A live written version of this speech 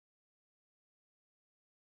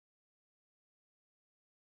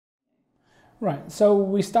Right, so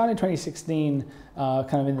we started 2016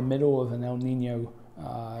 kind of in the middle of an El Nino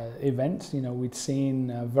event. You know, we'd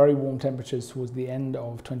seen very warm temperatures towards the end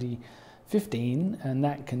of 2015, and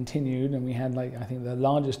that continued, and we had, like, I think the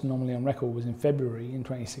largest anomaly on record was in February in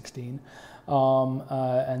 2016,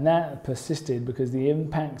 and that persisted because the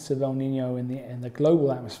impacts of El Nino in the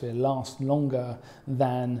global atmosphere last longer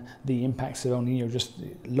than the impacts of El Nino just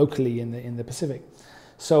locally in the Pacific.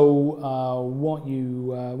 So what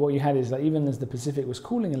you had is that even as the Pacific was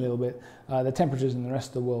cooling a little bit, the temperatures in the rest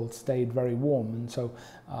of the world stayed very warm. And so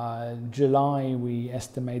July, we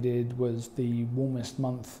estimated, was the warmest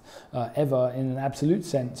month ever in an absolute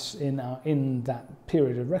sense in that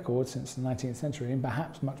period of record since the 19th century, and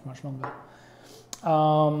perhaps much, much longer.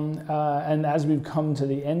 And as we've come to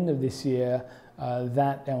the end of this year,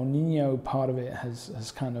 that El Nino part of it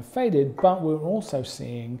has kind of faded, but we're also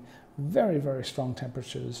seeing very, very strong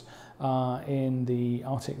temperatures in the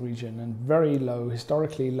Arctic region, and very low,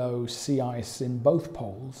 historically low sea ice in both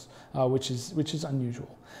poles, which is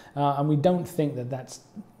unusual. And we don't think that that's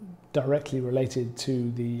directly related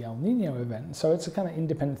to the El Nino event. So it's a kind of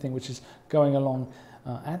independent thing which is going along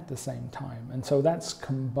at the same time. And so that's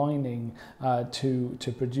combining to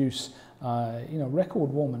produce record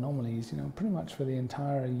warm anomalies, pretty much for the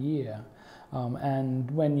entire year.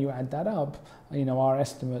 And when you add that up, our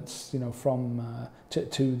estimates, from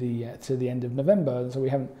to the end of November. So we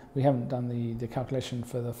haven't done the calculation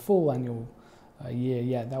for the full annual year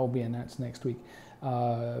yet. That will be announced next week.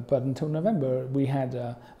 But until November, we had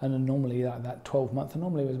an anomaly. That 12-month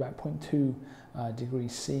anomaly was about 0.2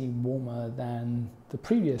 degrees C warmer than the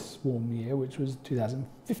previous warm year, which was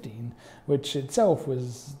 2015, which itself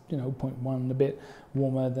was 0.1 a bit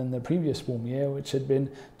warmer than the previous warm year, which had been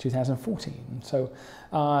 2014. So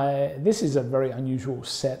this is a very unusual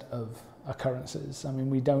set of occurrences. I mean,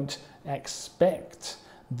 we don't expect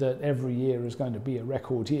that every year is going to be a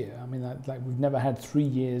record year. I mean, like, we've never had 3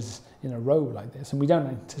 years in a row like this, and we don't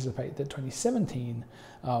anticipate that 2017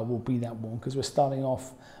 will be that warm, because we're starting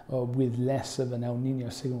off with less of an El Nino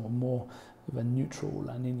signal, more of a neutral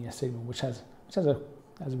La Nina signal, which has a,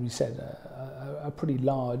 as we said, a pretty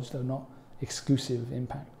large, though not exclusive,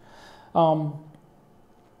 impact. But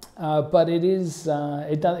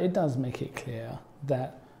it does make it clear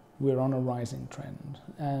that we're on a rising trend,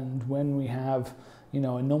 and when we have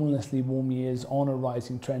anomalously warm years on a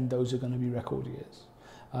rising trend, those are going to be record years.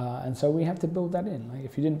 And so we have to build that in. Like,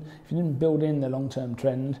 if you didn't build in the long-term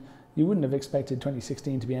trend, you wouldn't have expected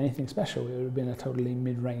 2016 to be anything special. It would have been a totally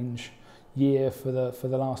mid-range year for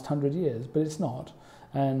the last 100 years, but it's not.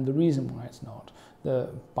 And the reason why it's not,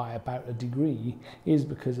 by about a degree, is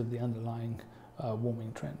because of the underlying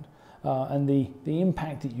warming trend. And the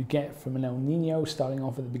impact that you get from an El Nino starting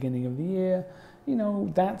off at the beginning of the year,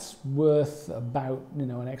 that's worth about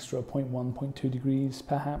an extra 0.1, 0.2 degrees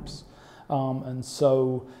perhaps. And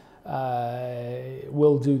so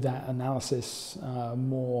we'll do that analysis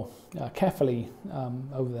more carefully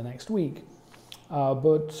over the next week.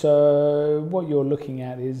 But what you're looking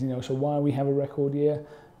at is, so why we have a record year,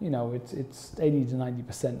 it's 80 to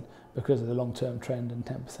 90% because of the long-term trend and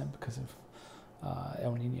 10% because of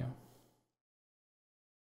El Nino.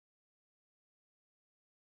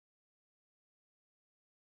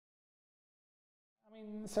 I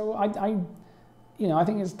mean, so I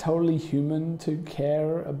think it's totally human to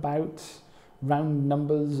care about round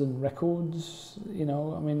numbers and records.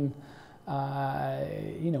 I mean,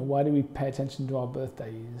 why do we pay attention to our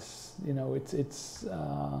birthdays? And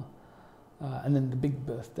then the big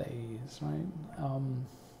birthdays, right?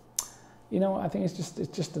 I think it's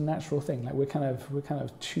just a natural thing. Like, we're kind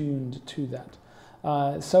of tuned to that.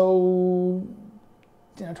 So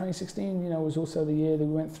 2016, was also the year that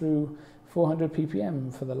we went through 400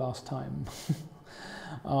 ppm for the last time.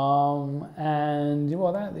 And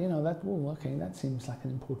that seems like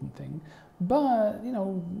an important thing. But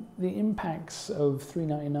the impacts of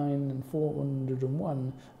 399 and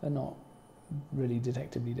 401 are not really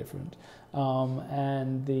detectably different.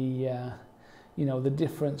 And the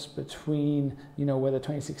difference between whether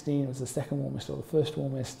 2016 was the second warmest or the first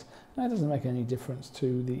warmest, that doesn't make any difference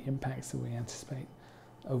to the impacts that we anticipate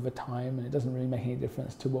over time, and it doesn't really make any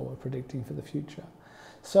difference to what we're predicting for the future.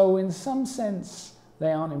 So in some sense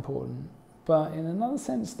they aren't important, but in another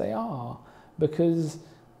sense they are, because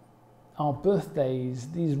our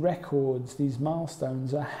birthdays, these records, these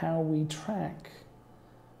milestones, are how we track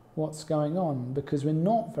what's going on, because we're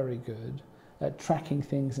not very good at tracking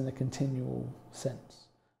things in a continual sense.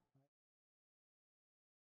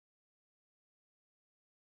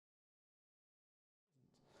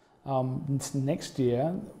 Next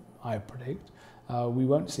year, I predict, we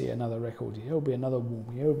won't see another record year. It'll be another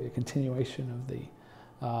warm year. It'll be a continuation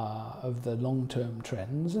of the long-term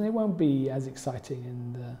trends, and it won't be as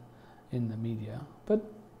exciting in the media. But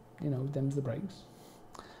you know, them's the breaks.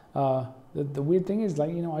 The weird thing is,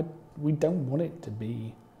 like, you know, we don't want it to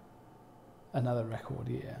be another record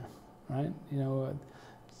year, right? You know,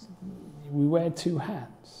 we wear two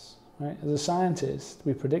hats, right? As a scientist,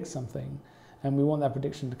 we predict something, and we want that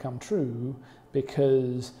prediction to come true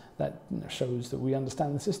because that, you know, shows that we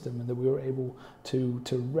understand the system and that we were able to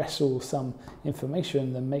wrestle some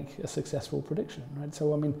information and make a successful prediction, right?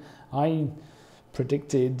 So, I mean, I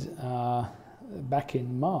predicted back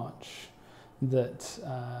in March that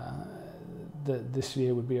that this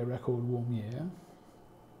year would be a record warm year,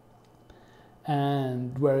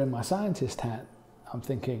 and wearing my scientist hat, I'm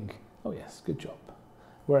thinking, oh yes, good job.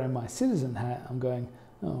 Wearing my citizen hat, I'm going,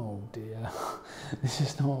 oh dear, this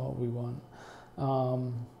is not what we want.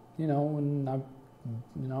 You know, and I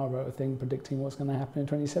wrote a thing predicting what's going to happen in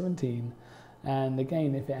 2017, and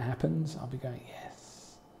again, if it happens, I'll be going,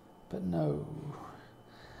 yes, but no.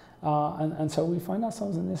 And so we find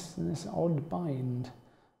ourselves in this odd bind